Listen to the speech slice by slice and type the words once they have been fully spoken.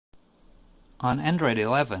On Android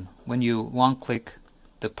 11, when you long-click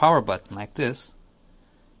the power button like this,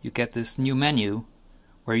 you get this new menu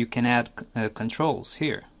where you can add controls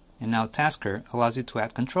here. And now Tasker allows you to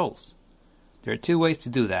add controls. There are two ways to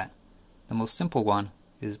do that. The most simple one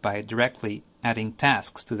is by directly adding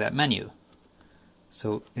tasks to that menu.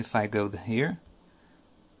 So if I go here,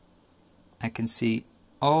 I can see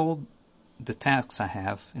all the tasks I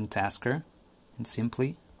have in Tasker and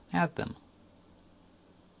simply add them.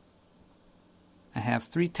 I have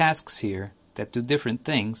 3 tasks here that do different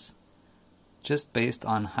things just based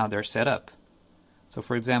on how they're set up. So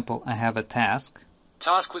for example, I have a task.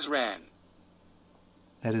 Task was ran.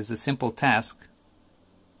 That is a simple task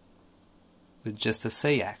with just a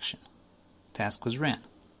say action. Task was ran.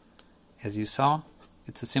 As you saw,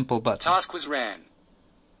 it's a simple button. Task was ran.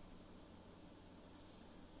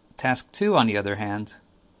 Task 2, on the other hand,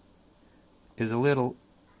 is a little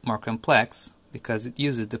more complex because it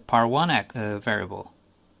uses the par1 variable.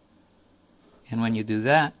 And when you do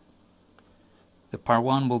that, the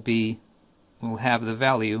par1 will have the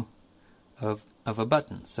value of a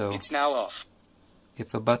button. So it's now off.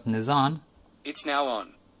 If a button is on, it's now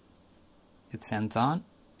on. It sends on.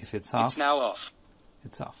 If it's off, it's now off.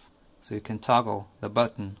 It's off. So you can toggle the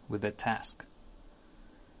button with the task.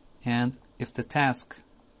 And if the task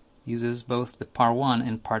uses both the par1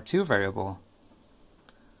 and par2 variable,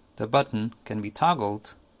 the button can be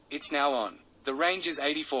toggled. It's now on. The range is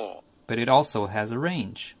 84. But it also has a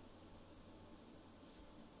range.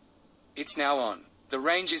 It's now on. The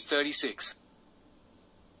range is 36.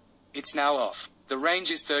 It's now off. The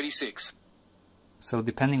range is 36. So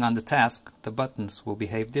depending on the task, the buttons will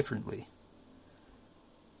behave differently.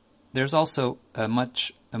 There's also a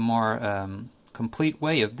much more complete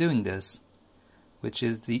way of doing this, which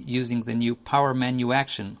is using the new power menu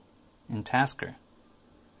action in Tasker.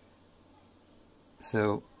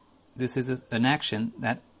 So this is an action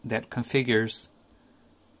that configures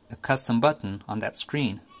a custom button on that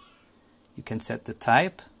screen. You can set the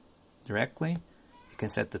type directly, you can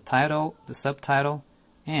set the title, the subtitle,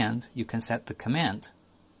 and you can set the command.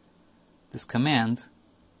 This command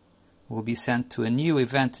will be sent to a new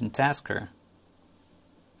event in Tasker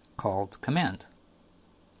called command.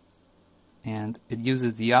 And it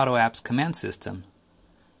uses the AutoApps command system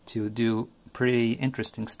to do pretty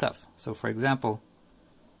interesting stuff. So for example,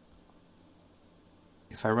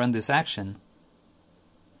 if I run this action,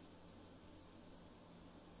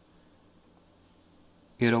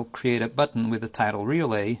 it'll create a button with the title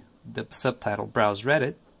Relay, the subtitle Browse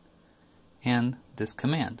Reddit, and this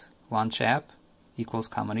command, launch app equals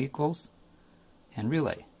common equals, and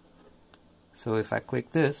relay. So if I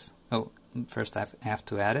click this, first I have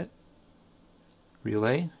to add it,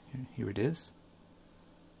 relay, here it is,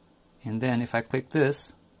 and then if I click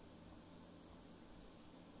this,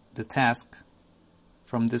 the task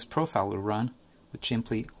from this profile will run, which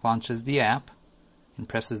simply launches the app and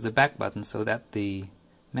presses the back button so that the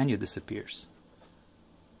menu disappears.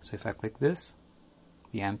 So if I click this,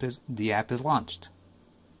 the app is launched.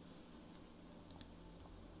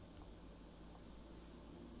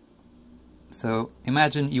 So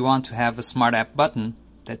imagine you want to have a Smart App button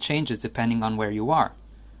that changes depending on where you are.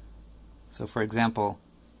 So for example,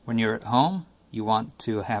 when you're at home, you want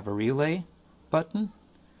to have a relay button,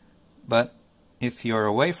 but if you're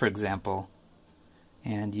away, for example,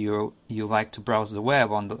 and you like to browse the web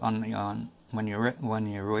when you're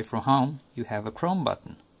away from home, you have a Chrome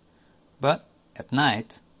button. But at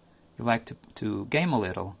night, you like to game a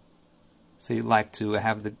little, so you like to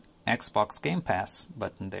have the Xbox Game Pass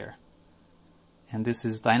button there. And this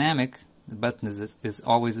is dynamic. The button is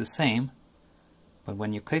always the same, but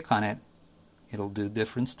when you click on it, it'll do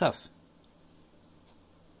different stuff.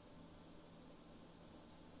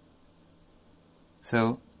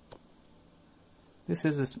 So this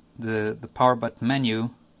is the power button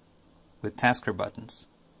menu with Tasker buttons.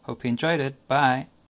 Hope you enjoyed it. Bye.